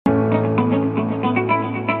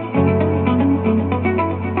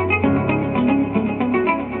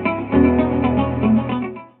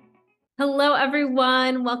Hello,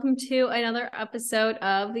 everyone. Welcome to another episode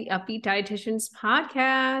of the Upbeat Dietitians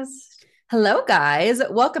podcast. Hello, guys.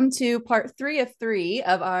 Welcome to part 3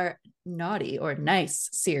 of our Naughty or Nice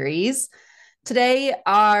series. Today,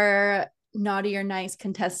 our Naughty or Nice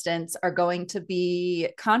contestants are going to be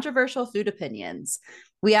controversial food opinions.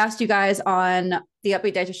 We asked you guys on the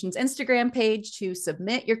Upbeat Dietitians Instagram page to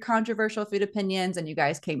submit your controversial food opinions, and you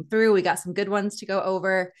guys came through. We got some good ones to go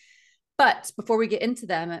over. But before we get into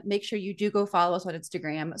them, make sure you do go follow us on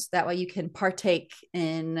Instagram so that way you can partake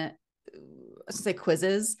in say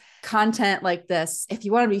quizzes, content like this. If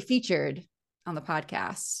you want to be featured on the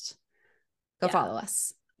podcast, go follow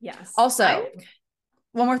us. Yes. Also,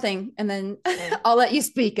 one more thing, and then I'll let you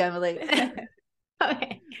speak, Emily.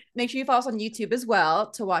 Okay. Make sure you follow us on YouTube as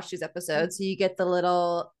well to watch these episodes so you get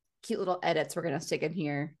the cute little edits we're going to stick in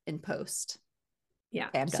here in post. Yeah.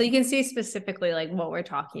 Okay, so you can see specifically like what we're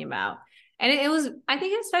talking about. And it was, I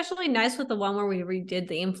think, especially nice with the one where we redid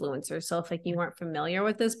the influencer. So if like you weren't familiar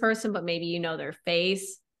with this person, but maybe you know their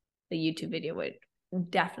face, the YouTube video would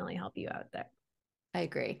definitely help you out there. I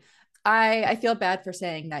agree. I feel bad for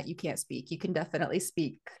saying that you can't speak. You can definitely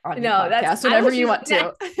speak on your podcast whenever you want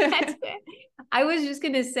to. I was just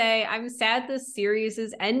going to say, I'm sad this series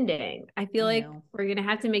is ending. I feel like we're going to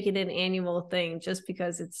have to make it an annual thing just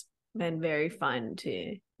because it's been very fun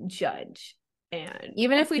to judge. And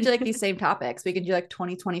even if we do like these same topics, we could do like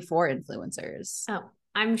 2024 influencers. Oh,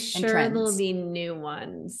 I'm sure there'll be new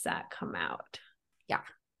ones that come out. Yeah.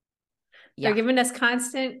 They're giving us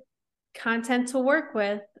constant content to work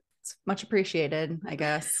with. It's much appreciated, I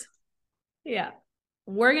guess. Yeah.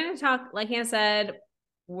 We're going to talk, like Anne said,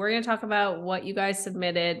 we're going to talk about what you guys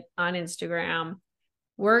submitted on Instagram.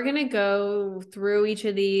 We're going to go through each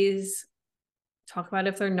of these, talk about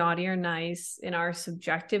if they're naughty or nice in our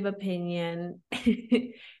subjective opinion,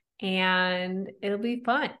 and it'll be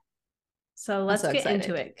fun. So let's get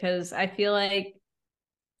into it because I feel like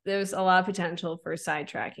there's a lot of potential for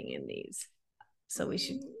sidetracking in these. So we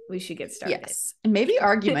should get started. Yes. And maybe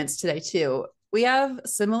arguments today too. We have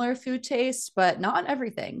similar food taste, but not on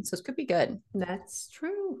everything. So it could be good. That's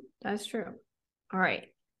true. That's true. All right.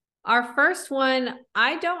 Our first one,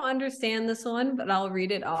 I don't understand this one, but I'll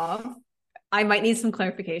read it off. I might need some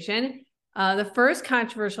clarification. The first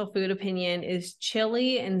controversial food opinion is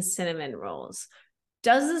chili and cinnamon rolls.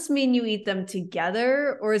 Does this mean you eat them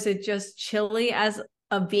together, or is it just chili as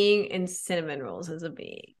a being and cinnamon rolls as a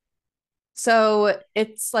being? So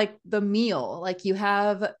it's like the meal, like you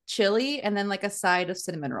have chili and then like a side of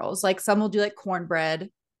cinnamon rolls. Like some will do like cornbread.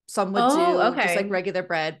 Some would do just like regular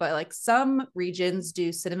bread, but like some regions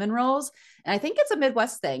do cinnamon rolls. And I think it's a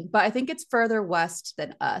Midwest thing, but I think it's further west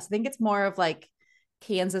than us. I think it's more of like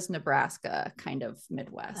Kansas, Nebraska kind of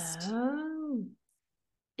Midwest. Oh,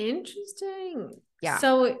 interesting. Yeah.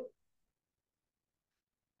 So,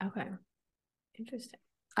 okay. Interesting.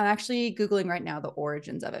 I'm actually Googling right now the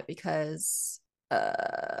origins of it because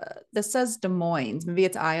this says Des Moines. Maybe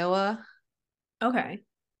it's Iowa. Okay.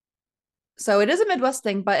 So it is a Midwest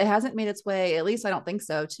thing, but it hasn't made its way, at least I don't think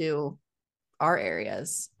so, to our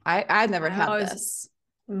areas. I've never had this.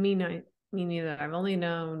 Me neither. I've only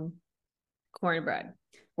known cornbread.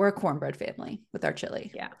 We're a cornbread family with our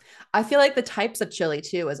chili. Yeah. I feel like the types of chili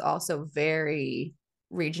too is also very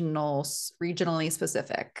regionally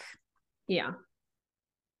specific. Yeah.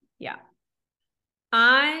 Yeah.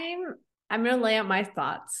 I'm going to lay out my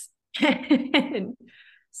thoughts.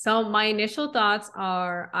 So my initial thoughts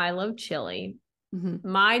are I love chili. Mm-hmm.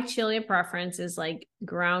 My chili preference is like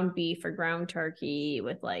ground beef or ground turkey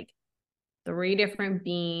with like 3 different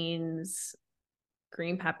beans,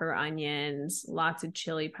 green pepper, onions, lots of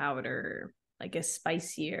chili powder, like a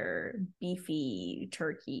spicier, beefy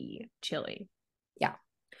turkey chili. Yeah.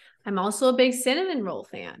 I'm also a big cinnamon roll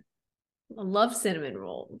fan. I love cinnamon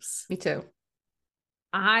rolls. Me too.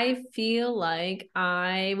 I feel like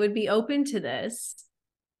I would be open to this.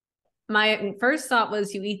 My first thought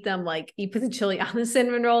was you eat them like you put the chili on the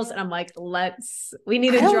cinnamon rolls, and I'm like, we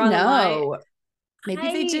need to draw the line. Maybe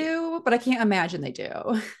they do, but I can't imagine they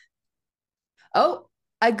do. Oh,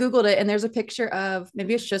 I Googled it and there's a picture of,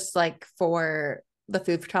 maybe it's just like for the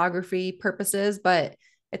food photography purposes, but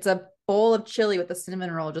it's a bowl of chili with a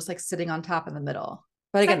cinnamon roll just like sitting on top in the middle.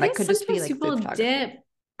 But again, that could just be like food photography. Dip.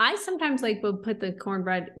 I sometimes like would put the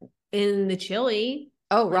cornbread in the chili.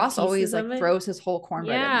 Oh, like Ross always like throws his whole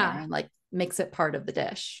cornbread in there and like makes it part of the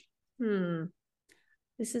dish. I'm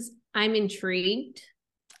intrigued.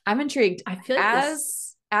 I feel like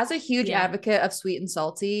as a huge advocate of sweet and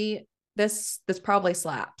salty, this probably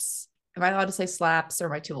slaps. Am I allowed to say slaps, or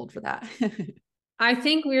am I too old for that? I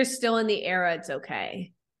think we're still in the era it's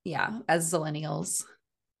okay. Yeah, as millennials.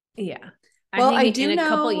 Yeah. Well, I think do in a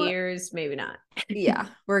couple know, years, maybe not. yeah,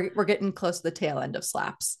 we're getting close to the tail end of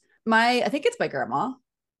slaps. I think it's my grandma.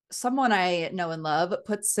 Someone I know and love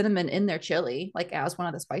puts cinnamon in their chili, like as one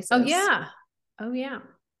of the Oh spices. yeah. Oh yeah.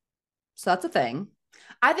 So that's a thing.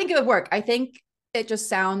 I think it would work. I think it just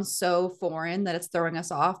sounds so foreign that it's throwing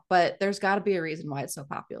us off, but there's got to be a reason why it's so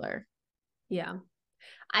popular. Yeah.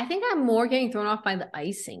 I think I'm more getting thrown off by the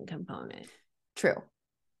icing component. True.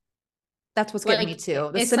 That's what's getting me Like too.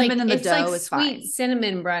 The cinnamon in the it's like dough is sweet fine.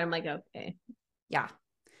 cinnamon bread. I'm like, okay. Yeah,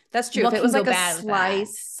 that's true. If What it can was go like bad with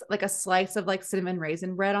that? a slice of like cinnamon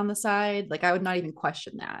raisin bread on the side, like I would not even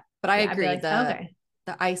question that. But I Yeah, I'd be agree. like, okay.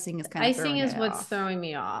 The icing is The kind of icing throwing is it what's off. throwing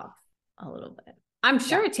me off a little bit. I'm Yeah.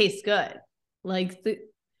 sure it tastes good. Like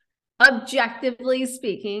objectively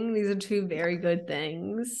speaking, these are two Yeah. very good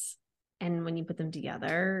things. And when you put them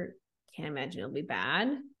together, can't imagine it'll be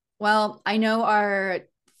bad. Well, I know our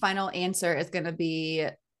final answer is going to be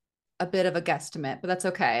a bit of a guesstimate, but that's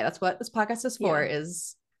okay. That's what this podcast is for, Yeah.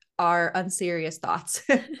 is our unserious thoughts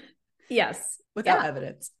Yes. without Yeah.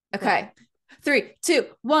 evidence. Cool. Okay. 3, 2,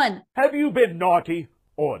 1. Have you been naughty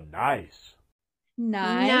or nice?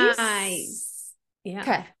 Nice. Nice. Yeah.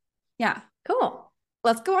 Okay. Yeah. Cool.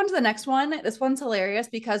 Let's go on to the next one. This one's hilarious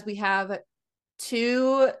because we have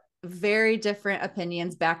two very different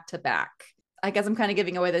opinions back to back. I guess I'm kind of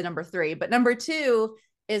giving away the number 3, but number 2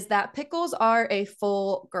 is that pickles are a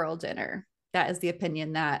full girl dinner. That is the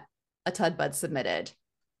opinion that a Tud Bud submitted.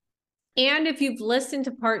 And if you've listened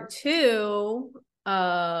to part 2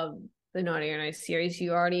 of the Naughty or Nice series,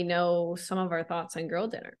 you already know some of our thoughts on girl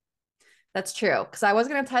dinner. That's true. Because I was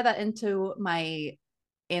going to tie that into my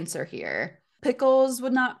answer here. Pickles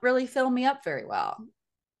would not really fill me up very well.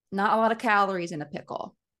 Not a lot of calories in a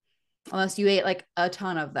pickle, unless you ate like a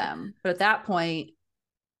ton of them. But at that point,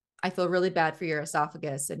 I feel really bad for your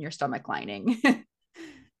esophagus and your stomach lining.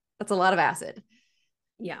 That's a lot of acid.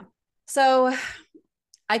 Yeah. So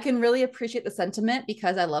I can really appreciate the sentiment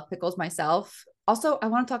because I love pickles myself. Also, I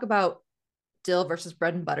want to talk about dill versus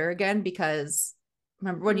bread and butter again, because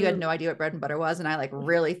remember when you had no idea what bread and butter was and I like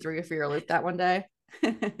really threw you for your loop that one day?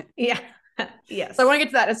 Yeah. Yes. So I want to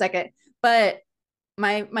get to that in a second. But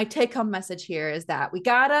my take home message here is that we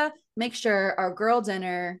gotta make sure our girl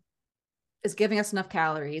dinner is giving us enough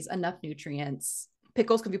calories, enough nutrients.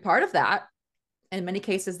 Pickles can be part of that. In many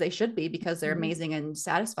cases, they should be, because they're amazing and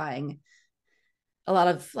satisfying. A lot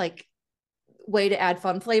of like way to add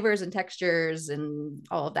fun flavors and textures and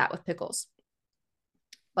all of that with pickles.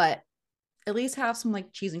 But at least have some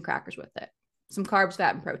like cheese and crackers with it, some carbs,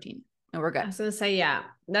 fat, and protein, and we're good. I was gonna say, yeah,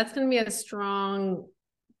 that's gonna be a strong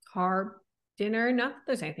carb dinner. Not that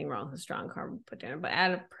there's anything wrong with a strong carb dinner, but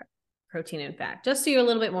add a protein and fat, just so you're a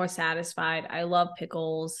little bit more satisfied. I love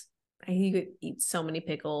pickles. I think you could eat so many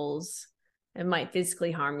pickles. It might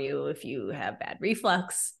physically harm you if you have bad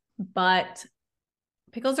reflux, but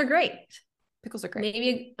pickles are great. Pickles are great.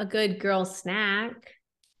 Maybe a good girl snack.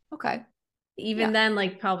 Okay. Even then,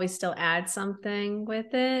 like probably still add something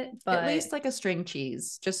with it, but at least like a string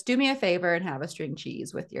cheese. Just do me a favor and have a string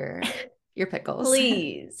cheese with your pickles,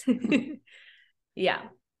 please. Yeah,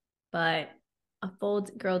 but a full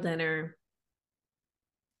girl dinner,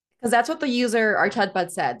 because that's what the user, our Tud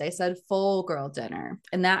Bud, said. They said full girl dinner,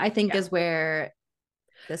 and that I think is where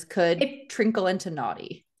this could trickle into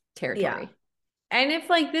naughty territory. Yeah. And if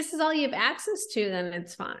like this is all you have access to, then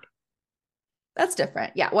it's fine. That's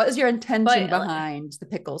different. Yeah. What is your intention behind the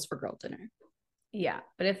pickles for girl dinner? Yeah.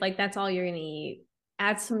 But if like that's all you're gonna eat,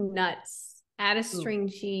 add some nuts, add a string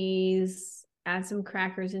cheese, add some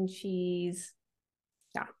crackers and cheese.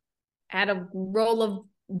 Yeah. Add a roll of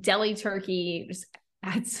deli turkey, just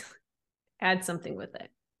add something with it.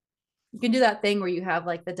 You can do that thing where you have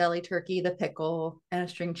like the deli turkey, the pickle, and a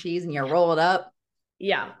string cheese, and you roll it up.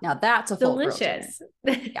 Yeah. Now that's a full delicious.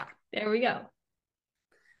 Yeah. There we go.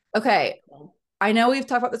 Okay. I know we've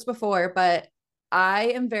talked about this before, but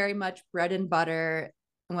I am very much bread and butter.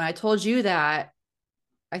 And when I told you that,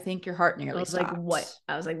 I think your heart nearly stopped. Like, what?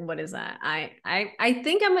 I was like, what is that? I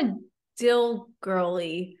think I'm a dill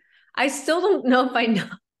girly. I still don't know if I know.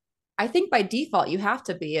 I think by default you have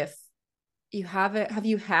to be if you haven't. Have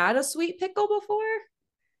you had a sweet pickle before?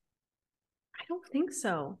 I don't think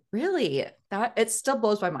so. Really? That it still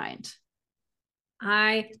blows my mind.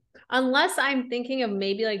 Unless I'm thinking of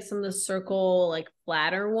maybe like some of the circle like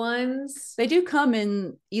flatter ones. They do come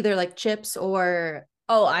in either like chips or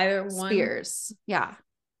either spears. One. Yeah.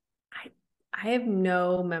 I have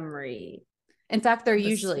no memory. In fact, they're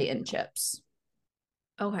usually in chips.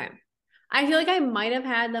 Okay. I feel like I might have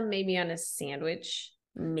had them maybe on a sandwich.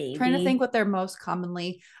 Maybe. Trying to think what they're most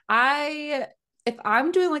commonly. I if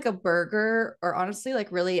I'm doing like a burger or honestly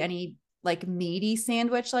like really any like meaty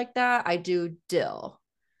sandwich like that, I do dill.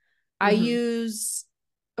 I Mhm. use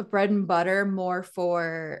a bread and butter more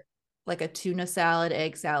for like a tuna salad,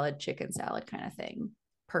 egg salad, chicken salad kind of thing,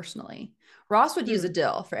 personally. Ross would use a Hmm.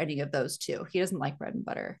 dill for any of those too. He doesn't like bread and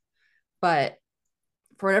butter. But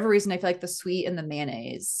for whatever reason, I feel like the sweet and the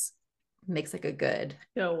mayonnaise makes like a good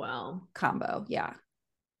Go well. combo. Yeah.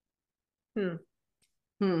 Hmm.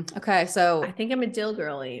 Okay. So I think I'm a dill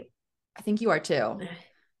girly. I think you are too.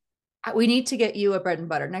 We need to get you a bread and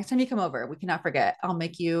butter. Next time you come over, we cannot forget. I'll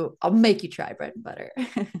make you try bread and butter.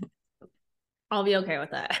 I'll be okay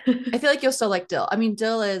with that. I feel like you'll still like dill. I mean,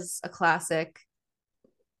 dill is a classic.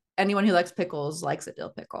 Anyone who likes pickles likes a dill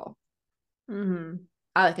pickle. Hmm.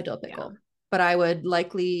 I like a dill Yeah. pickle, but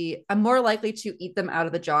I'm more likely to eat them out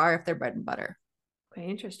of the jar if they're bread and butter. Okay,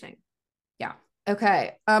 interesting. Yeah.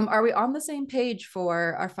 Okay. Are we on the same page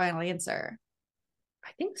for our final answer? I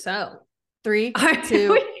think so. 3, Are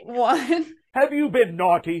 2, we- 1. Have you been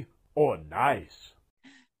naughty or nice?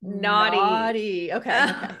 Naughty. Okay.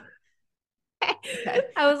 Okay. Okay.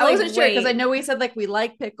 I was I like, wasn't sure because I wait. know we said like we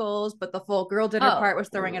like pickles, but the full girl dinner part was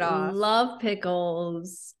throwing it off. Love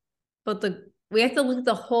pickles, but we have to look at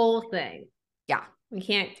the whole thing. Yeah. We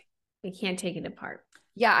can't take it apart.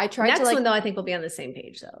 Yeah. I tried Next to like, one though, I think we'll be on the same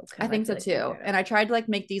page though. I think so feel like too. And I tried to like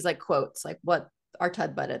make these like quotes, like what our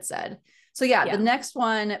Tud Bud had said. So yeah, Yeah. the next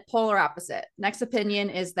one, polar opposite. Next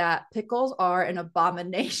opinion is that pickles are an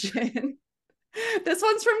abomination. This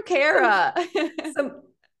one's from Kara. some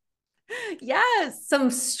Yes. some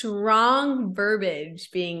strong verbiage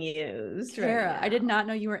being used. Kara, Right I did now. not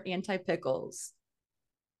know you were anti-pickles.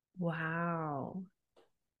 Wow.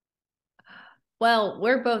 Well,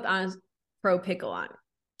 we're both on pro pickle on,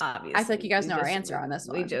 obviously. I feel like you guys know our answer on this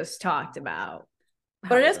We one. just talked about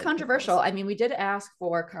But it how is we like controversial. pickles. I mean, we did ask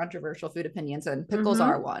for controversial food opinions, and pickles Mhm.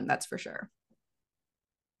 are one, that's for sure.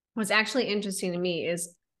 What's actually interesting to me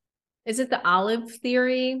is it the olive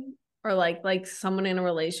theory or like someone in a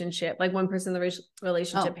relationship, like one person in the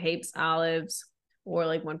relationship hates olives, or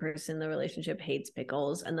like one person in the relationship hates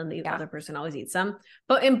pickles, and then the other person always eats them.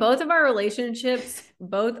 But in both of our relationships,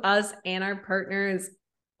 both us and our partners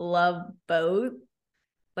love both,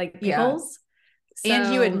 like pickles.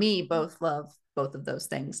 And you and So, me both love both of those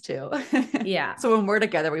things too. yeah. So when we're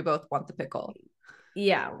together, we both want the pickle.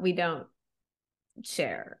 Yeah, we don't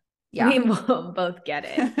share. Yeah. We both get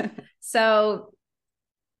it. So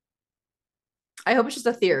I hope it's just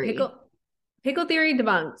a theory. Pickle theory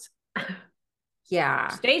debunked. Yeah.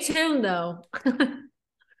 Stay tuned though.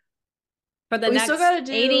 For the We next still gotta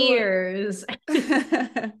do 80 years.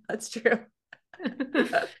 That's true.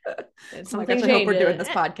 It's Oh my gosh, I hope we're doing this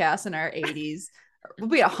podcast in our 80s. We'll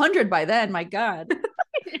be 100 by then. My God.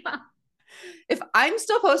 Yeah. If I'm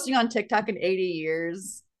still posting on TikTok in 80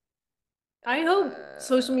 years. I hope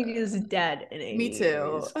social media is dead in 80 Me too.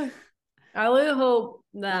 years. I really hope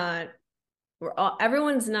that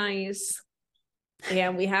everyone's nice.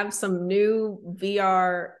 And we have some new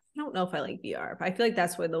VR. I don't know if I like VR, but I feel like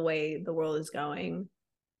that's where the way the world is going.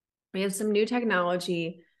 We have some new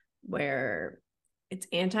technology where it's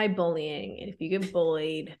anti-bullying, and if you get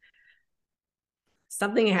bullied,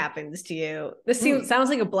 something happens to you. This sounds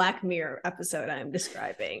like a Black Mirror episode I'm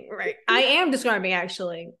describing, right? I am describing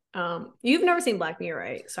actually. You've never seen Black Mirror,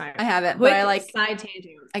 right? Sorry, I haven't, but I like side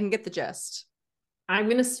tangent. I can get the gist. I'm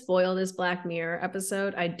gonna spoil this Black Mirror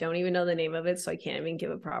episode. I don't even know the name of it, so I can't even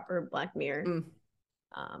give a proper Black Mirror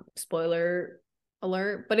spoiler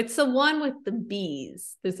alert. But it's the one with the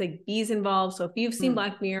bees. There's like bees involved. So if you've seen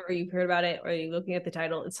Black Mirror or you've heard about it or you're looking at the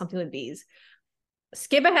title, it's something with bees.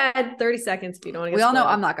 Skip ahead 30 seconds if you don't want to get We all know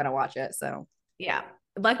spoiled. I'm not gonna watch it, so yeah.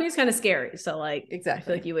 Black Mirror is kind of scary. So like exactly. I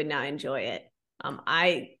feel like you would not enjoy it.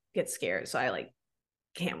 I get scared, so I like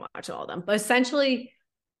can't watch all of them. But essentially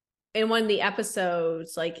in one of the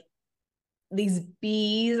episodes, like these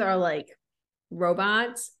bees are like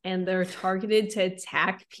robots and they're targeted to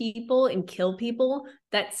attack people and kill people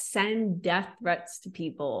that send death threats to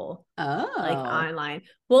people like online.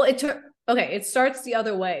 Well, it starts the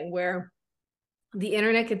other way where the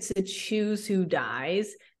internet gets to choose who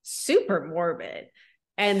dies. Super morbid.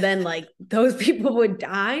 And then like those people would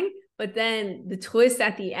die. But then the twist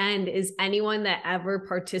at the end is anyone that ever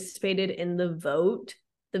participated in the vote,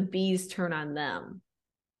 the bees turn on them.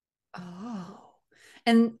 Oh.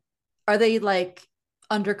 And are they like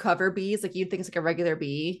undercover bees? Like you'd think it's like a regular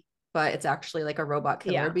bee, but it's actually like a robot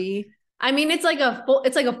killer bee. I mean, it's like a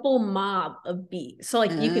full mob of bees. So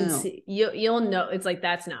like you can see, you'll know it's like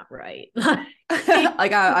that's not right.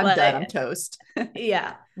 Like I'm done. I'm toast.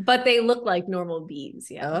 Yeah, but they look like normal bees.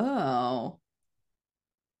 Yeah. Oh.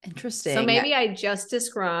 Interesting. So maybe I just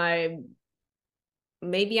described,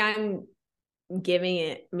 maybe I'm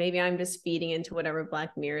just feeding into whatever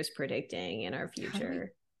Black Mirror is predicting in our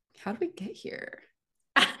future. How do we get here?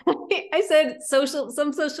 I said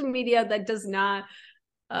some social media that does not,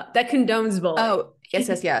 that condones bullying. Oh,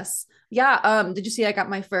 yes. Yeah. Did you see I got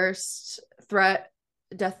my first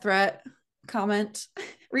death threat comment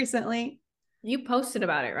recently? You posted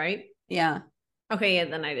about it, right? Yeah. Okay, yeah,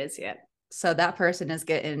 then I did see it. So that person is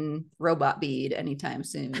getting robot bead anytime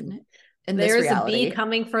soon. There's a bee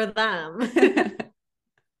coming for them.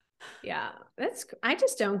 Yeah, I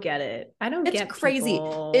just don't get it. I don't get crazy.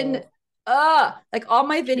 People. Like all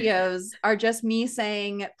my videos are just me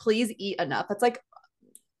saying, please eat enough. It's like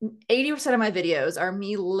 80% of my videos are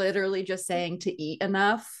me literally just saying to eat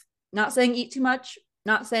enough, not saying eat too much,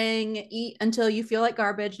 not saying eat until you feel like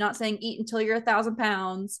garbage, not saying eat until you're 1,000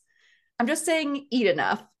 pounds. I'm just saying eat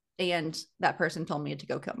enough. And that person told me to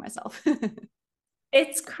go kill myself.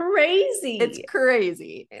 It's crazy. It's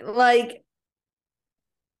crazy. Like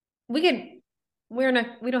we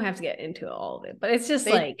don't have to get into all of it, but it's just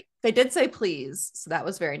they did say please. So that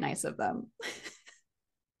was very nice of them.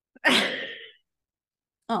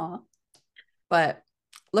 Oh, but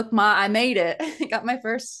look, I made it. I got my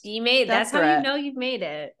first. You made. That's how you know you've made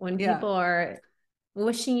it. When people are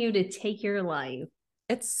wishing you to take your life.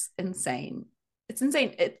 It's insane.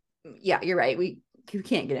 Yeah, you're right. You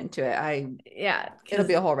can't get into it. It'll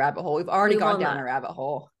be a whole rabbit hole. We've already gone down a rabbit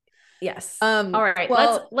hole. Yes. All right.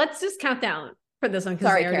 Well, let's just count down for this one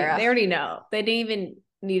because they already know. They didn't even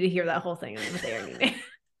need to hear that whole thing. They already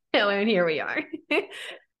know. And here we are.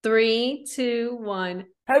 3, 2, 1.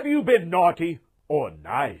 Have you been naughty or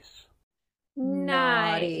nice?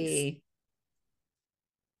 Nice.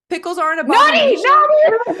 Pickles aren't a naughty.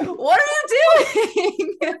 What are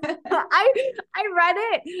you doing? I read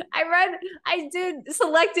it. I did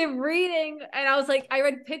selective reading, and I was like, I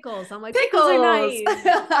read pickles. I'm like, pickles are nice.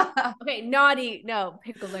 Okay, naughty. No,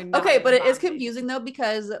 pickles are not. Okay, but it is confusing though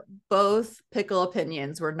because both pickle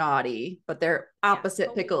opinions were naughty, but they're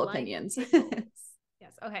opposite pickle opinions.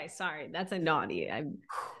 Yes. Okay. Sorry, that's a naughty.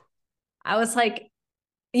 I was like,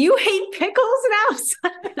 you hate pickles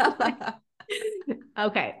now.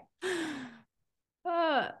 Okay.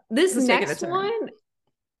 This next one,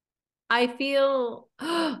 I feel.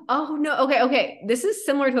 Oh no. Okay. This is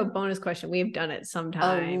similar to a bonus question. We've done it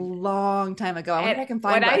sometime a long time ago. I wonder if I can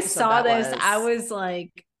find. When I saw this, I was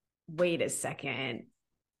like, "Wait a second."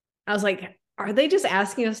 I was like, "Are they just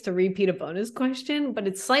asking us to repeat a bonus question?" But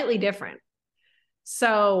it's slightly different.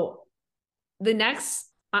 So, the next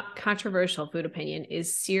controversial food opinion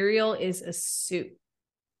is cereal is a soup.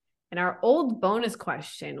 And our old bonus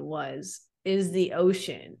question was, is the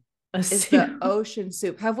ocean a soup? Is the ocean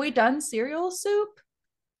soup? Have we done cereal soup?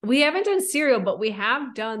 We haven't done cereal, but we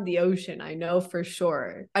have done the ocean. I know for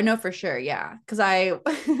sure. Yeah. Because I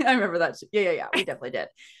remember that. Yeah. We definitely did.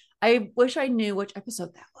 I wish I knew which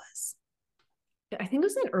episode that was. I think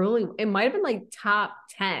it was it might have been like top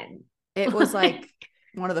 10. It was like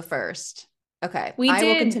one of the first. Okay. I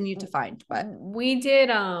will continue to find, but we did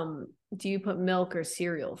do you put milk or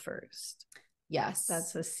cereal first? Yes.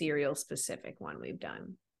 That's a cereal specific one we've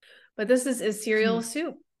done. But this is cereal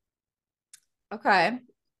soup. Okay.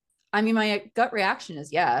 I mean, my gut reaction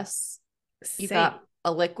is yes. You got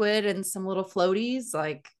a liquid and some little floaties,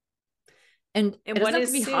 and it doesn't have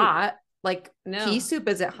to be hot. Like pea soup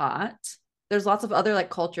isn't hot. There's lots of other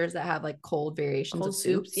cultures that have cold variations of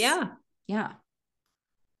soups. Yeah. Yeah.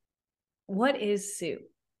 What is soup?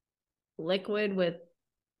 Liquid with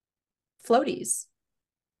floaties.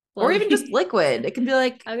 Or even just liquid. It can be I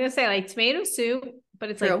was gonna say tomato soup, but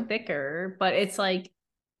it's thicker. But it's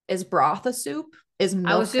is broth a soup? Is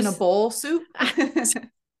milk in a bowl soup? That's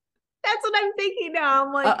what I'm thinking now.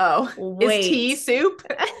 I'm like, is tea soup?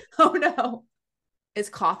 Oh no. Is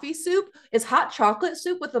coffee soup? Is hot chocolate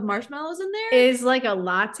soup with the marshmallows in there? Is a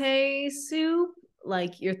latte soup?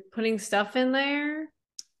 You're putting stuff in there?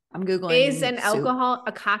 I'm Googling. Is an alcohol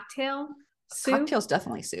a cocktail soup? Cocktail's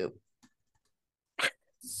definitely soup.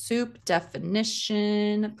 Soup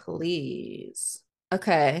definition, please.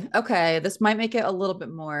 Okay. This might make it a little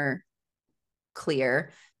bit more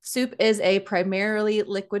clear. Soup is a primarily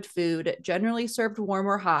liquid food, generally served warm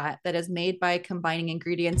or hot, that is made by combining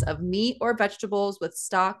ingredients of meat or vegetables with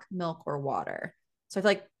stock, milk, or water. So I feel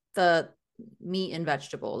like the meat and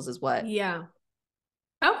vegetables is what. Yeah.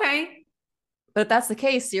 Okay. But if that's the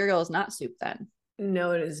case, cereal is not soup then.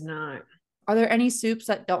 No, it is not. Are there any soups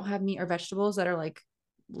that don't have meat or vegetables that are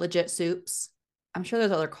legit soups? I'm sure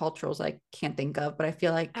there's other culturals I can't think of, but I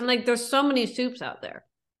feel there's so many soups out there.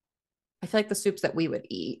 I feel like the soups that we would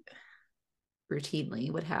eat.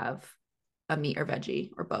 routinely would have a meat or veggie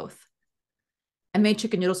or both. I made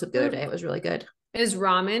chicken noodle soup the other day. It was really good. Is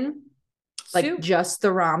ramen Like soup? just the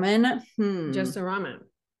ramen? Just the ramen.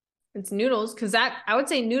 It's noodles, because I would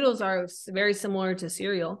say noodles are very similar to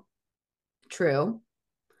cereal. True.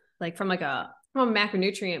 Like from a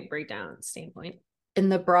macronutrient breakdown standpoint. And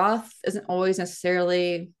the broth isn't always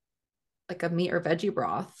necessarily like a meat or veggie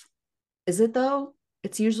broth. Is it though?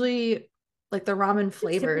 It's usually like the ramen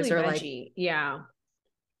flavors are veggie. like, yeah.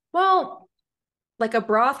 well, like a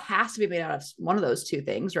broth has to be made out of one of those two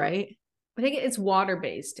things, right? I think it's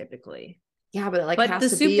water-based typically. Yeah, but it like But has the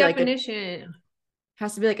to soup be definition.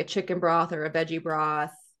 has to be like a chicken broth or a veggie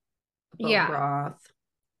broth, a bone broth.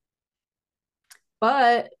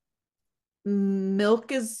 But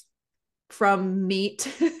milk is from meat.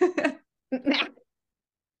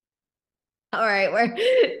 All right, we're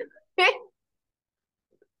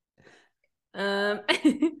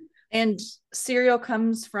and cereal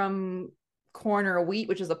comes from corn or wheat,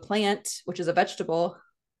 which is a plant, which is a vegetable.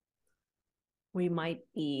 we might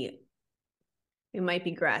be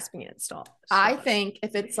grasping at straws. I think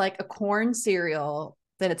if it's like a corn cereal,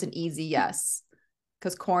 then it's an easy yes,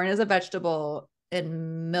 because corn is a vegetable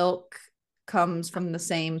and milk comes from the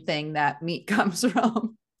same thing that meat comes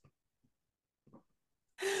from.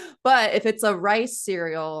 But if it's a rice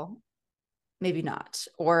cereal, maybe not,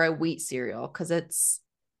 or a wheat cereal, because it's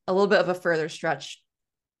a little bit of a further stretch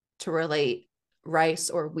to relate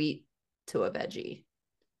rice or wheat to a veggie.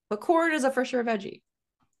 But corn is a for sure veggie,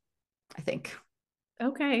 I think.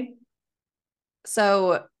 Okay.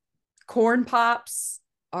 So corn pops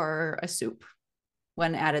are a soup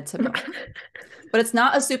when added to milk. But it's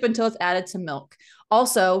not a soup until it's added to milk.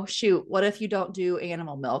 Also, shoot, what if you don't do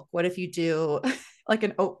animal milk? What if you do like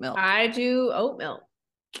an oat milk? I do oat milk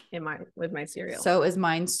with my cereal. So is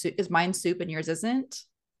mine soup and yours isn't?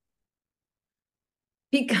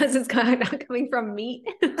 Because it's kind of not coming from meat.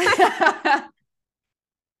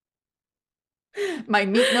 My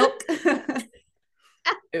meat milk.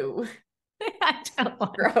 Ew.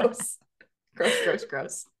 Gross.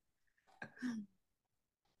 Gross.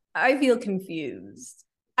 I feel confused.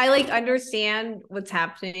 I like understand what's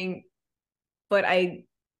happening, but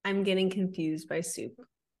I'm getting confused by soup.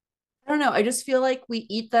 I don't know. I just feel like we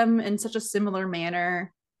eat them in such a similar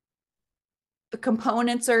manner. The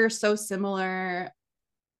components are so similar.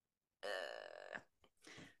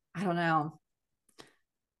 I don't know.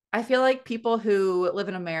 I feel like people who live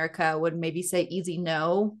in America would maybe say easy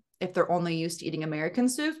no if they're only used to eating American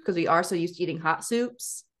soup, because we are so used to eating hot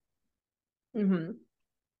soups. Mm-hmm.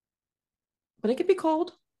 But it could be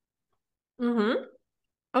cold. Mm-hmm.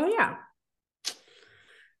 Oh yeah.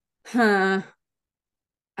 Huh.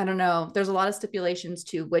 I don't know. There's a lot of stipulations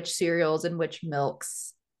to which cereals and which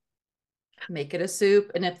milks make it a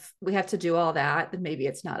soup. And if we have to do all that, then maybe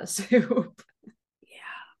it's not a soup.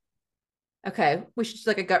 Yeah. Okay. We should do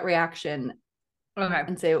like a gut reaction. Okay.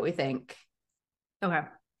 And say what we think. Okay.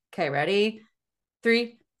 Okay, ready?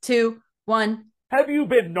 3, 2, 1. Have you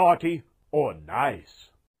been naughty or nice?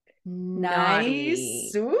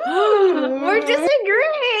 Nice. We're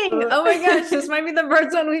disagreeing. Oh my gosh, this might be the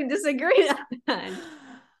first one we've disagreed on.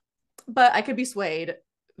 But I could be swayed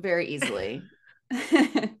very easily.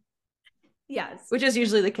 Yes. Which is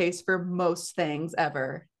usually the case for most things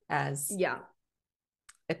ever as a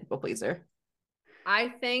people pleaser. I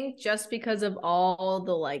think just because of all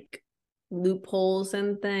the like loopholes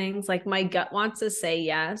and things, like my gut wants to say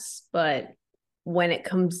yes, but when it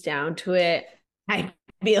comes down to it, I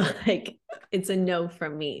feel like it's a no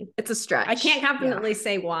from me. It's a stretch. I can't confidently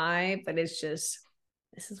say why, but it's just,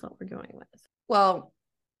 this is what we're going with. Well,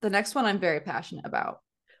 the next one I'm very passionate about.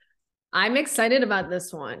 I'm excited about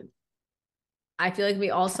this one. I feel like we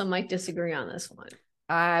also might disagree on this one.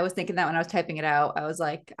 I was thinking that when I was typing it out. I was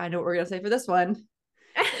like, I know what we're going to say for this one.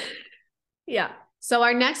 Yeah. So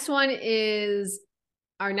our next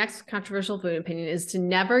controversial food opinion is to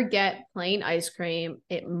never get plain ice cream.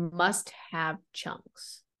 It must have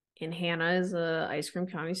chunks. And Hannah is a ice cream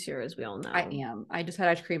connoisseur, as we all know. I am. I just had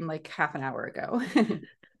ice cream like half an hour ago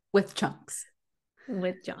with chunks.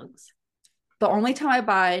 With chunks. The only time I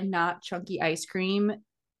buy not chunky ice cream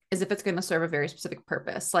is if it's going to serve a very specific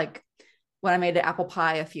purpose. Like when I made an apple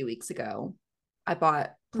pie a few weeks ago, I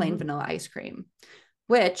bought plain vanilla ice cream,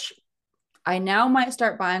 which I now might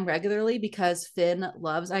start buying regularly because Finn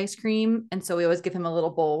loves ice cream. And so we always give him a little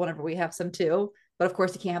bowl whenever we have some too. But of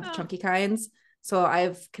course, he can't have the chunky kinds. So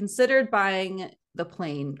I've considered buying the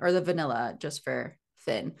plain or the vanilla just for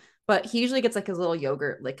Finn. But he usually gets like his little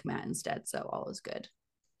yogurt lick mat instead. So all is good.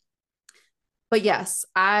 But yes,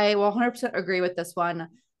 I will 100% agree with this one.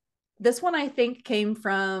 This one I think came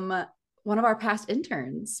from one of our past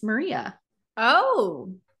interns, Maria.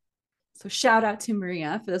 Oh, So shout out to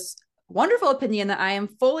Maria for this wonderful opinion that I am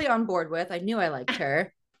fully on board with. I knew I liked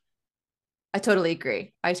her. I totally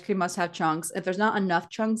agree. Ice cream must have chunks. If there's not enough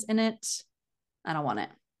chunks in it, I don't want it.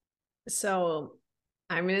 so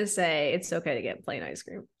I'm gonna say it's okay to get plain ice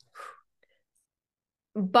cream.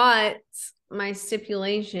 But my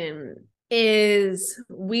stipulation is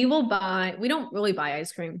we don't really buy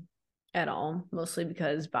ice cream at all, mostly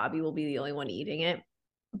because Bobby will be the only one eating it.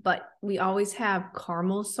 But we always have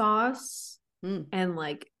caramel sauce and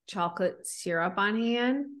like chocolate syrup on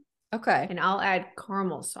hand. Okay. And I'll add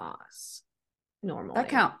caramel sauce normally. That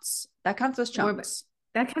counts. That counts as chunks.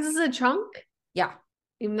 That counts as a chunk? Yeah.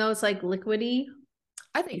 Even though it's like liquidy?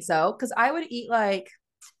 I think so. Because I would eat like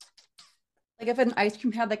if an ice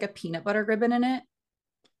cream had like a peanut butter ribbon in it,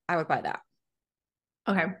 I would buy that.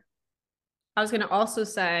 Okay. I was gonna also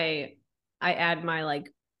say I add my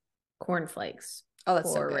like cornflakes or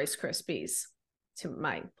so Rice Krispies to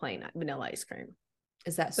my plain vanilla ice cream.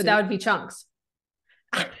 Is that but that would be chunks.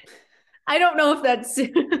 I don't know if that's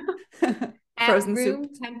frozen at room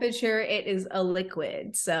soup temperature. It is a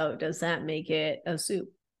liquid, so does that make it a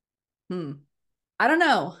soup? I don't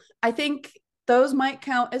know. I think those might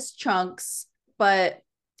count as chunks, but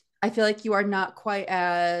I feel like you are not quite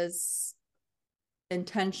as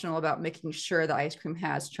intentional about making sure the ice cream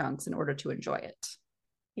has chunks in order to enjoy it.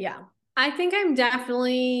 Yeah. I think I'm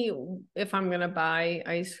definitely, if I'm going to buy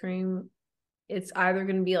ice cream, it's either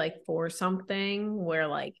going to be like for something where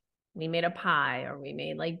like we made a pie or we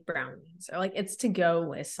made like brownies or like it's to go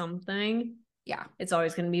with something. Yeah. It's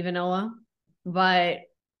always going to be vanilla. But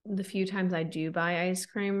the few times I do buy ice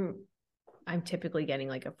cream, I'm typically getting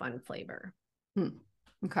like a fun flavor.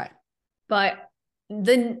 Okay. But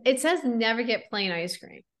it says never get plain ice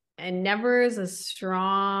cream, and never is a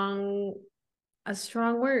strong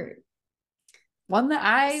word. One that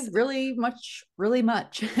I really much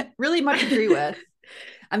agree with.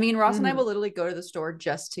 I mean, Ross and I will literally go to the store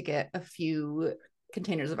just to get a few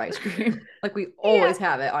containers of ice cream. Like we always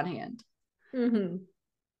have it on hand.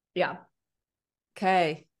 Yeah.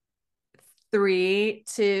 Okay. 3,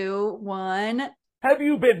 2, 1. Have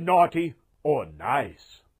you been naughty or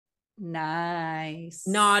nice? Nice.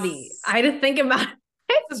 Naughty. I had to think about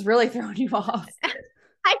it. This is really throwing you off.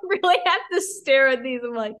 I really had to stare at these.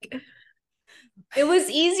 I'm like, it was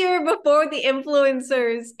easier before the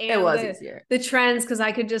influencers and it was easier. The trends, because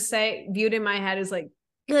I could just say, viewed in my head as like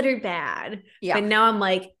good or bad. Yeah. But now I'm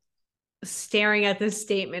like staring at this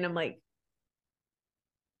statement. I'm like,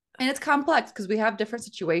 and it's complex because we have different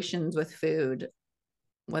situations with food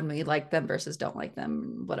when we like them versus don't like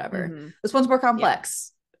them, whatever. This one's more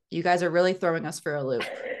complex. Yeah. You guys are really throwing us for a loop.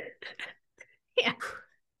 Yeah.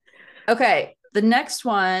 Okay. The next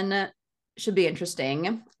one should be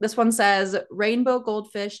interesting. This one says rainbow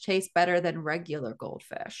goldfish tastes better than regular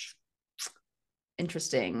goldfish.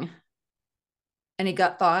 Interesting. Any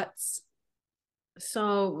gut thoughts?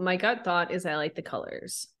 So my gut thought is I like the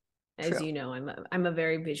colors. As True. you know, I'm a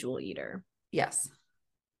very visual eater. Yes.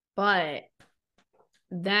 But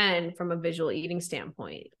then from a visual eating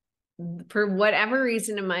standpoint, for whatever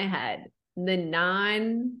reason in my head,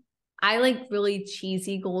 I like really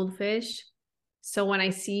cheesy goldfish. So when I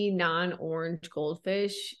see non-orange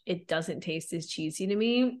goldfish, it doesn't taste as cheesy to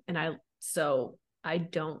me. And I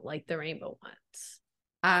don't like the rainbow ones.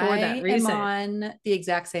 For that reason. I'm on the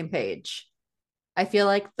exact same page. I feel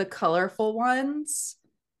like the colorful ones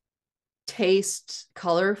taste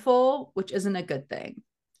colorful, which isn't a good thing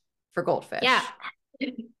for goldfish. Yeah.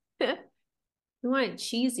 You want it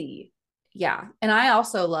cheesy. Yeah. And I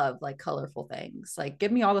also love like colorful things. Like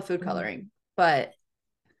give me all the food coloring. But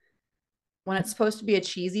when it's supposed to be a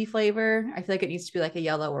cheesy flavor, I feel like it needs to be like a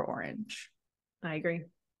yellow or orange. I agree.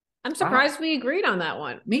 I'm surprised we agreed on that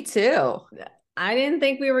one. Me too. I didn't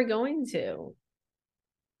think we were going to.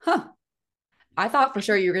 Huh. I thought for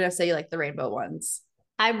sure you were going to say like the rainbow ones.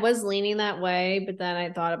 I was leaning that way, but then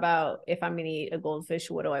I thought about if I'm going to eat a goldfish,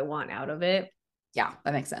 what do I want out of it? Yeah,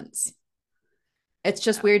 that makes sense. It's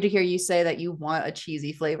just weird to hear you say that you want a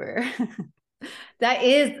cheesy flavor. That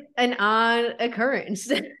is an odd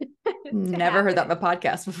occurrence. Never heard that on the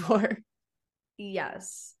podcast before.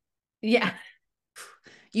 Yes. Yeah.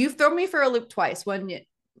 You've thrown me for a loop twice when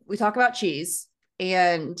we talk about cheese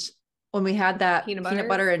and when we had that peanut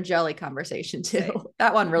butter and jelly conversation too. Right.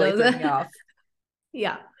 That one really threw me off.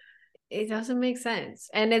 Yeah. It doesn't make sense.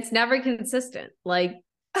 And it's never consistent. Like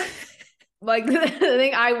the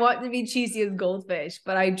thing I want to be cheesy is goldfish,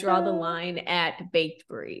 but I draw the line at baked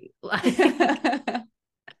brie.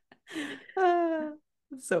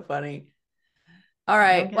 So funny. All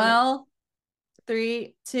right. Well,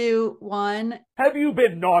 3, 2, 1. Have you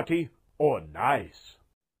been naughty or nice?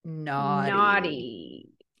 Naughty.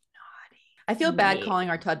 I feel bad Yeah. calling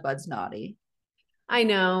our Tud Buds naughty. I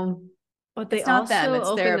know, but they It's not them, also it's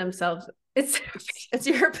open their- themselves. It's It's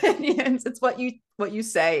your opinions. It's what you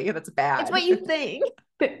say that's bad. it's what you think.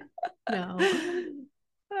 No.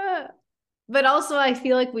 But also I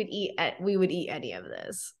feel like we would eat any of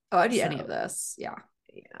this. Oh, I'd eat any So, of this. Yeah.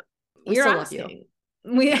 yeah. We You're still love you. asking.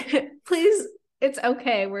 We please, it's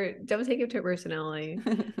okay. Don't take it to personally.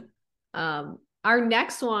 Our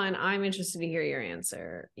next one, I'm interested to hear your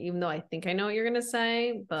answer, even though I think I know what you're gonna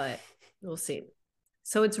say, but we'll see.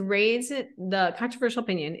 So it's the controversial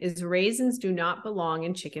opinion is raisins do not belong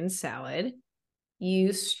in chicken salad.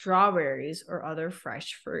 Use strawberries or other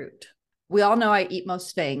fresh fruit. We all know I eat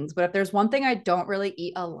most things, but if there's one thing I don't really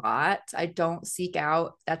eat a lot, I don't seek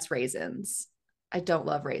out, that's raisins. I don't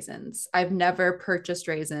love raisins. I've never purchased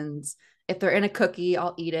raisins. If they're in a cookie,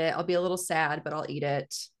 I'll eat it. I'll be a little sad, but I'll eat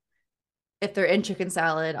it. If they're in chicken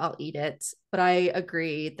salad, I'll eat it. But I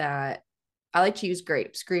agree that I like to use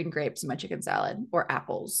green grapes in my chicken salad or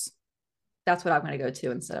apples. That's what I'm going to go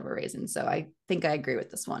to instead of a raisin. So I think I agree with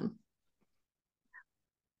this one.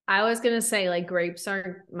 I was gonna say like grapes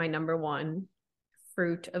are my number one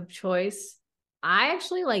fruit of choice. I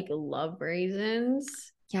actually love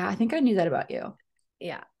raisins. Yeah, I think I knew that about you.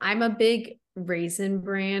 Yeah, I'm a big Raisin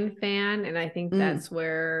Bran fan, and I think that's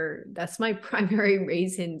my primary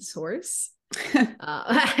raisin source.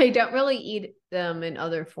 I don't really eat them in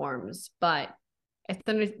other forms, but if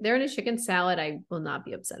they're in a chicken salad, I will not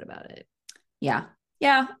be upset about it. Yeah.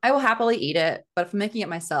 Yeah, I will happily eat it, but if I'm making it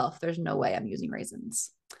myself, there's no way I'm using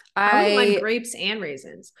raisins. I wouldn't mind grapes and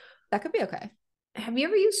raisins. That could be okay. Have you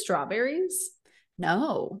ever used strawberries?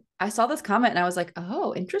 No, I saw this comment and I was like,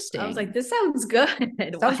 oh, interesting. I was like, this sounds good.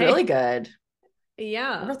 Sounds really good.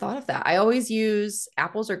 Yeah. Never thought of that. I always use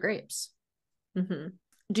apples or grapes. Mm-hmm.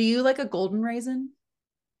 Do you like a golden raisin?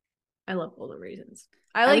 I love golden raisins.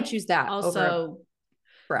 I would choose that also over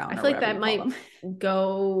brown. I feel like that might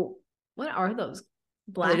go. What are those?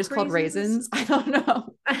 Black? Are they just called raisins? I don't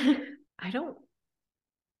know.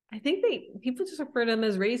 I think people just refer to them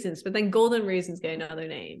as raisins, but then golden raisins get another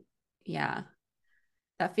name. Yeah,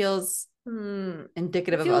 that feels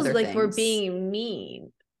indicative of other like things. We're being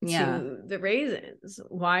mean to the raisins.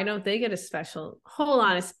 Why don't they get a special? Hold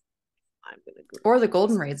on, I'm gonna or the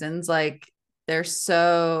golden raisins, like they're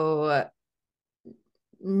so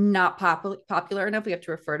not popular enough. We have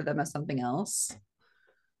to refer to them as something else.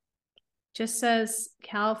 Just says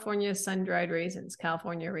California sun-dried raisins,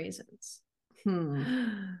 California raisins.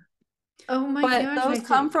 Oh my gosh. But those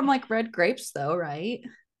come from like red grapes though, right?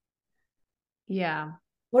 Yeah.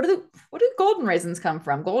 What do golden raisins come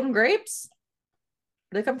from? Golden grapes?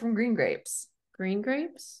 Or they come from green grapes? Green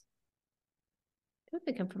grapes? I think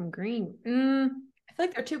they come from green. I feel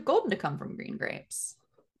like they're too golden to come from green grapes.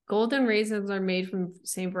 Golden raisins are made from the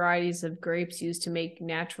same varieties of grapes used to make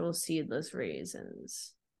natural seedless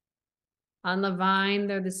raisins. On the vine,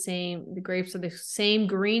 they're the same. The grapes are the same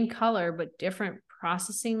green color, but different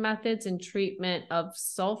processing methods and treatment of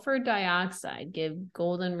sulfur dioxide give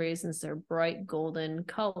golden raisins their bright golden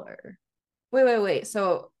color. Wait.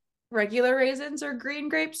 So regular raisins are green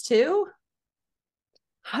grapes too?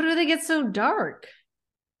 How do they get so dark?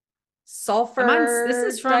 Sulfur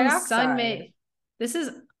this is from dioxide. Sunmade. This is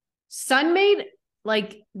Sunmade,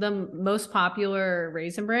 like the most popular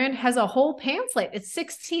raisin brand, has a whole pamphlet. It's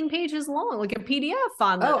 16 pages long, like a PDF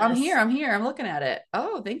on this. Oh, I'm here. I'm looking at it.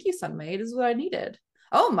 Oh, thank you, Sunmade. This is what I needed.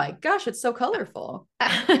 Oh my gosh, it's so colorful.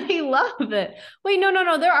 I love it. Wait,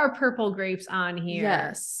 no. There are purple grapes on here.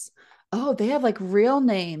 Yes. Oh, they have like real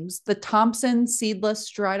names. The Thompson seedless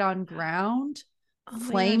dried on ground.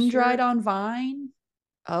 Flame dried on vine.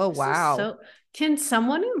 Oh, wow. So can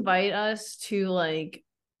someone invite us to like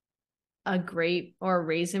a grape or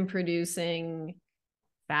raisin producing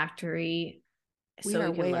factory We so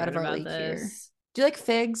are we can way learn out of our about league here. this? Do you like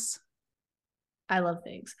figs? I love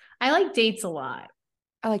figs. I like dates a lot.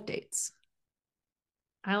 I like dates.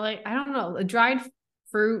 I don't know, a dried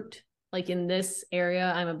fruit like in this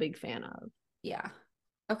area I'm a big fan of. Yeah.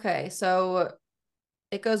 Okay, so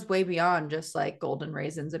it goes way beyond just like golden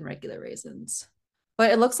raisins and regular raisins.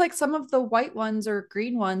 But it looks like some of the white ones or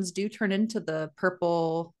green ones do turn into the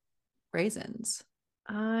purple raisins.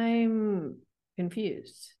 I'm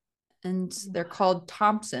confused. And they're called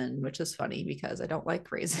Thompson, which is funny because I don't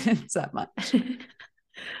like raisins that much.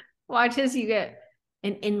 Watch as you get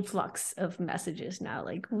an influx of messages now.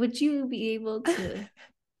 Like, would you be able to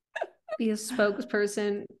be a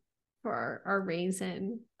spokesperson for our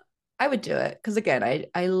raisin? I would do it because again,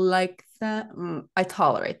 I like them. I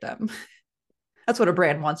tolerate them. That's what a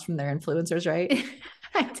brand wants from their influencers, right?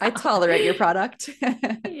 I don't- tolerate your product.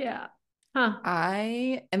 Yeah. Huh.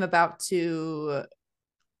 I am about to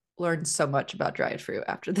learn so much about dried fruit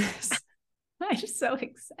after this. I'm just so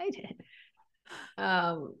excited.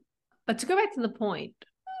 But to go back to the point,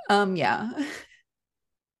 Yeah.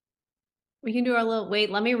 we can do our little wait,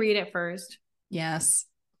 let me read it first. Yes.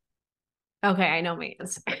 Okay, I know my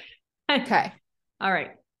answer. Okay. All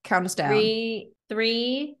right. Count us down.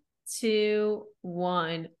 3, 2,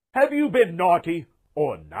 1. Have you been naughty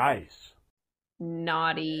or nice?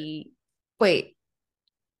 Naughty. Wait.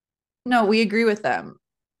 No, we agree with them.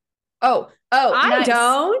 Oh, I nice.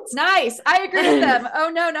 don't. Nice. I agree with them. Oh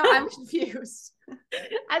no, I'm confused.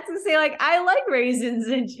 I was gonna say, like, I like raisins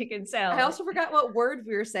and chicken salad. I also forgot what word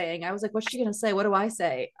we were saying. I was like, what's she gonna say? What do I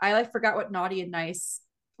say? I like forgot what naughty and nice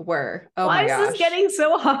were. Oh Why my gosh. is this getting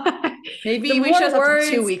so hard? Maybe we should have up to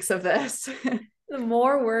 2 weeks of this. The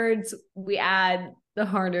more words we add, the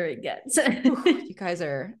harder it gets. You guys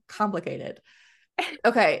are complicated.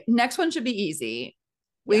 Okay, next one should be easy.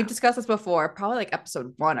 We've discussed this before, probably like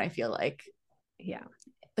episode 1, I feel like. Yeah.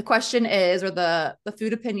 The question is, or the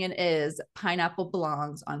food opinion is, pineapple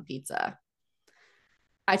belongs on pizza.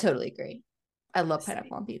 I totally agree. I love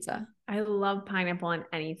pineapple on pizza. I love pineapple on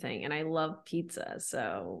anything, and I love pizza.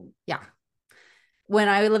 So yeah. When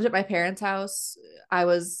I lived at my parents' house,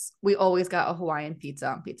 we always got a Hawaiian pizza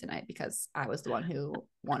on pizza night because I was the one who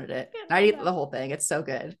wanted it. I'd eat the whole thing. It's so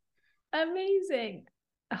good. Amazing.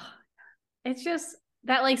 Oh, it's just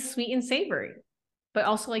that like sweet and savory, but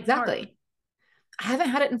also like exactly. tart. I haven't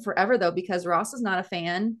had it in forever though, because Ross is not a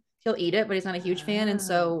fan. He'll eat it, but he's not a huge fan. And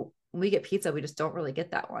so when we get pizza, we just don't really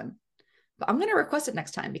get that one. But I'm going to request it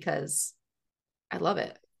next time because I love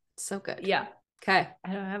it. It's so good. Yeah. Okay.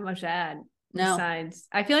 I don't have much to add. No. Besides,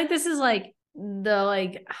 I feel like this is like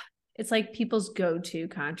it's like people's go-to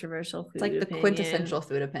controversial food. It's like the opinion. quintessential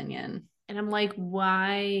food opinion. And I'm like,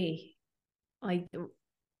 why? Like,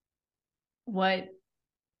 what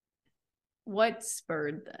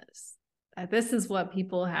spurred this? This is what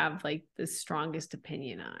people have like the strongest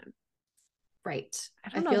opinion on. Right. I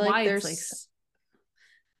don't know why it's like,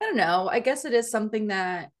 I don't know. I guess it is something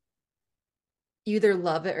that you either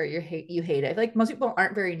love it or you hate it. I feel like most people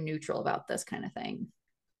aren't very neutral about this kind of thing.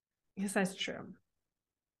 Yes, that's true.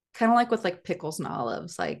 Kind of like with like pickles and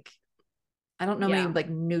olives. Like, I don't know many like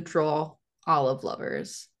neutral olive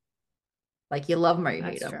lovers. Like you love them or you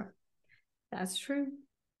hate them. That's true.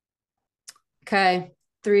 Okay.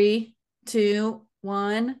 3, 2,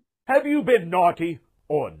 1. Have you been naughty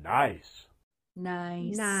or nice?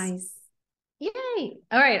 Nice. Yay.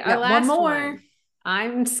 All right. Our last one more. One.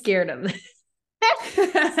 I'm scared of this.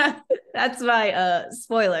 That's my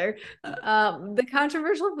spoiler. The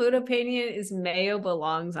controversial food opinion is mayo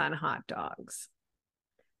belongs on hot dogs.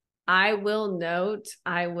 I will note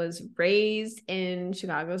I was raised in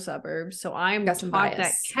Chicago suburbs, so I'm taught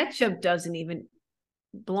that ketchup doesn't even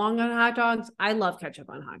belong on hot dogs. I love ketchup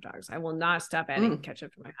on hot dogs. I will not stop adding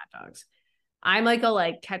ketchup to my hot dogs. I'm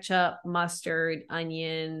like ketchup, mustard,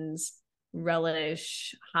 onions,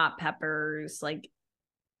 relish, hot peppers, like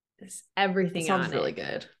everything. Sounds really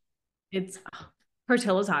good. It's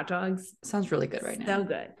Portillo's hot dogs. Sounds really good right now. So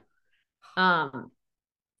good.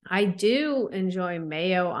 I do enjoy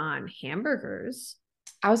mayo on hamburgers.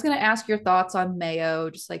 I was going to ask your thoughts on mayo,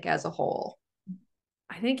 just like as a whole.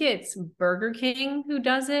 I think it's Burger King who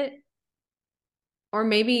does it. Or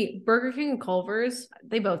maybe Burger King and Culver's.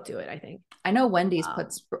 They both do it, I think. I know Wendy's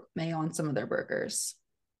puts mayo on some of their burgers.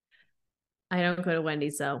 I don't go to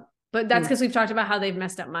Wendy's though. But that's because we've talked about how they've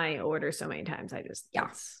messed up my order so many times.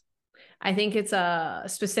 I think it's a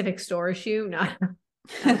specific store issue, not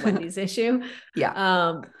a Wendy's issue.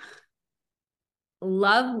 Yeah.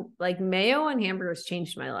 Love like mayo on hamburgers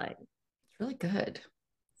changed my life. It's really good.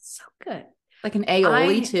 So good. Like an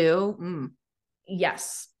aioli too.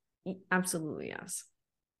 Yes. Absolutely yes.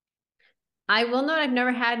 I will note I've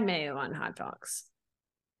never had mayo on hot dogs.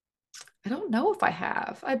 I don't know if I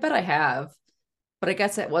have. I bet I have. But I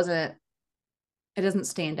guess it doesn't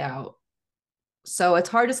stand out. So it's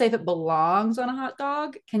hard to say if it belongs on a hot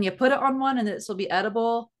dog. Can you put it on one and it still be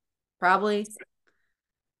edible? Probably.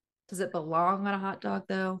 Does it belong on a hot dog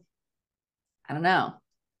though? I don't know.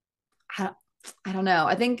 I don't know.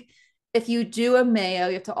 I think if you do a mayo,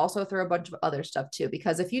 you have to also throw a bunch of other stuff too,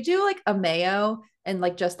 because if you do like a mayo and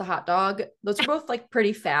like just the hot dog, those are both like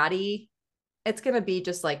pretty fatty. It's going to be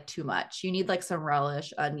just like too much. You need like some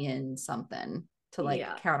relish, onion, something to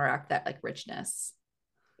like counteract that like richness.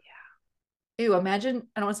 Yeah. Ew, imagine,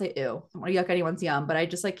 I don't want to say ew. I don't want to yuck anyone's yum, but I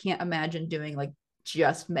just like can't imagine doing like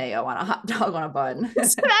just mayo on a hot dog on a bun.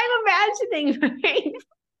 That's what I'm imagining, right?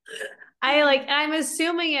 I'm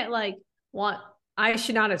assuming it like what I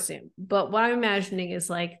should not assume, but what I'm imagining is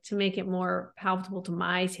like to make it more palatable to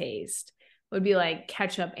my taste would be like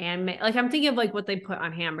ketchup and like I'm thinking of like what they put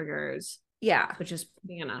on hamburgers, Yeah. which is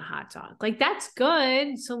putting it on a hot dog. Like that's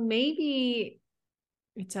good. So maybe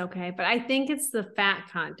it's okay, but I think it's the fat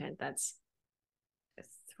content that's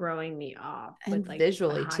throwing me off. And with like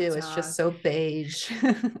visually too, it's just so beige.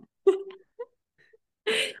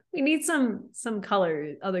 We need some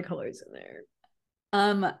colors, other colors in there.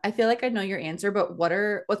 I feel like I know your answer, but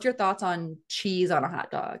what's your thoughts on cheese on a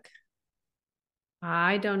hot dog?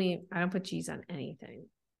 I don't put cheese on anything.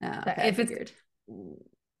 Oh, okay, If it's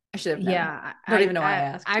I should have known. yeah, I don't even know why I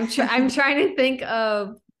asked. I'm trying to think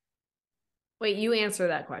of. Wait, you answer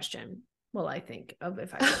that question. Well, I think of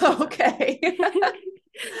if I. Okay.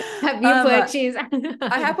 Have you put cheese?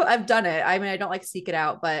 I've done it. I mean, I don't like seek it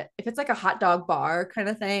out, but if it's like a hot dog bar kind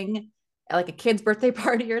of thing, like a kid's birthday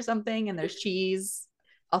party or something, and there's cheese,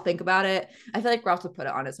 I'll think about it. I feel like Ross would put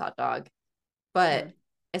it on his hot dog, but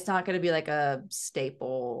it's not going to be like a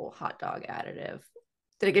staple hot dog additive.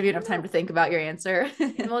 Did it give you enough time to think about your answer?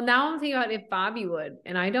 Well, now I'm thinking about if Bobby would,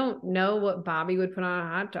 and I don't know what Bobby would put on a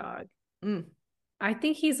hot dog. I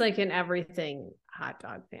think he's like an everything hot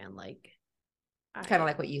dog fan, like kind of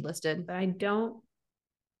like what you listed. But I don't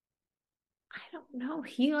know.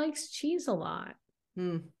 He likes cheese a lot.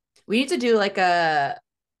 We need to do like a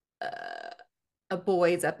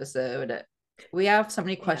boys episode. We have so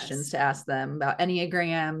many questions to ask them about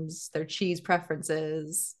Enneagrams, their cheese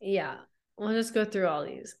preferences. Yeah. We'll just go through all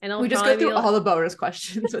these. And we just go through all the bonus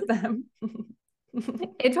questions with them.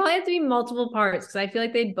 It'd probably have to be multiple parts because I feel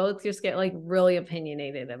like they'd both just get like really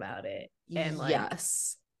opinionated about it. And like,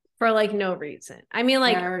 yes. For like no reason. I mean,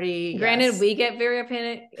 like, granted, we get very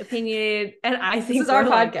opinionated, and I think this is our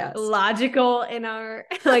podcast. Like, logical in our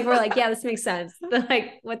like we're like, yeah, this makes sense. But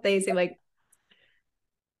like what they say, like,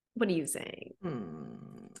 what are you saying?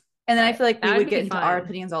 And then I feel like we would get into our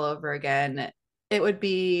opinions all over again. It would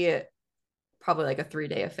be probably like a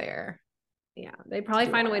 3-day affair. Yeah, they probably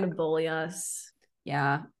find a way to bully us.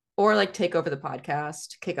 Yeah, or like take over the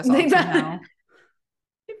podcast, kick us off somehow.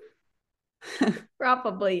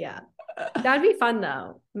 Probably, yeah. That'd be fun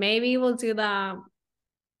though. Maybe we'll do that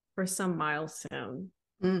for some milestone.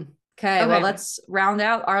 Okay, well, let's round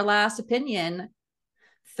out our last opinion.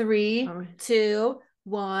 3, 2,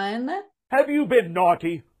 1. Have you been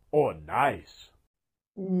naughty or nice?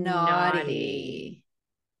 Naughty.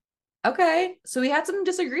 Okay, so we had some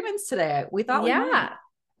disagreements today. We thought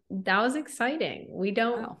that was exciting. We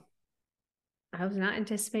don't. Wow. I was not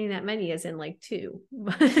anticipating that many, as in like 2.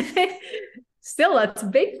 But still, that's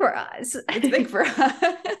big for us. It's big for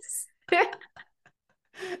us. Is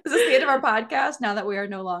this the end of our podcast now that we are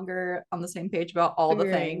no longer on the same page about all the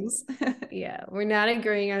things? Yeah, we're not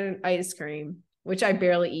agreeing on ice cream, which I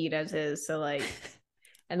barely eat as is. So like,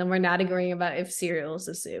 and then we're not agreeing about if cereal is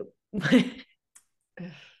a soup.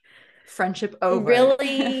 Friendship over.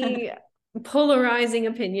 Really polarizing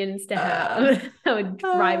opinions to have that would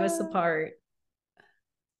drive us apart.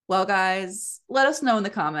 Well, guys, let us know in the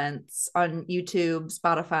comments on YouTube,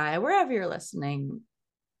 Spotify, wherever you're listening,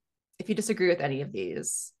 if you disagree with any of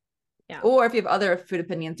these. Yeah. Or if you have other food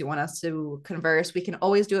opinions you want us to converse, we can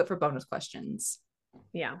always do it for bonus questions.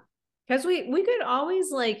 Yeah. Because we could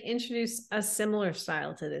always like introduce a similar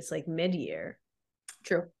style to this like mid-year.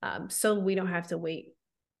 True. So we don't have to wait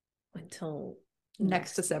until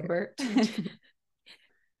next December.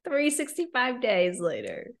 365 days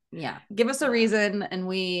later. Yeah. Give us a reason and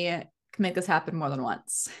we can make this happen more than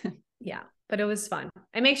once. Yeah. But it was fun.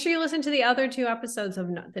 And make sure you listen to the other 2 episodes of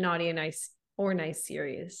the Naughty and Nice or Nice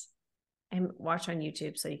series and watch on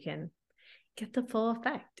YouTube so you can get the full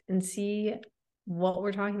effect and see what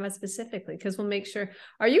we're talking about specifically. Because we'll make sure.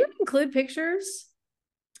 Are you going to include pictures?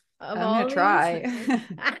 I'm going to try.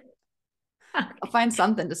 I'll find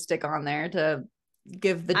something to stick on there to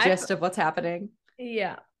give the gist of what's happening.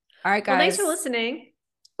 Yeah. All right, guys. Well, thanks for listening.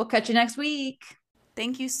 We'll catch you next week.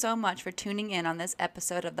 Thank you so much for tuning in on this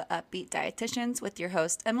episode of The Upbeat Dietitians with your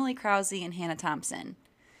hosts, Emily Krause and Hannah Thompson.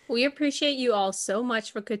 We appreciate you all so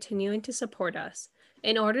much for continuing to support us.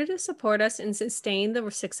 In order to support us and sustain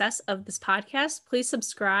the success of this podcast, please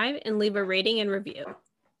subscribe and leave a rating and review.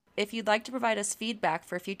 If you'd like to provide us feedback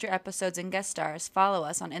for future episodes and guest stars, follow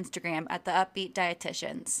us on Instagram at The Upbeat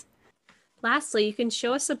Dietitians. Lastly, you can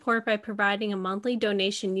show us support by providing a monthly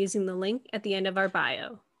donation using the link at the end of our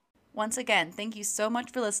bio. Once again, thank you so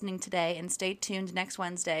much for listening today and stay tuned next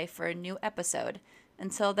Wednesday for a new episode.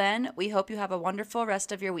 Until then, we hope you have a wonderful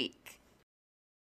rest of your week.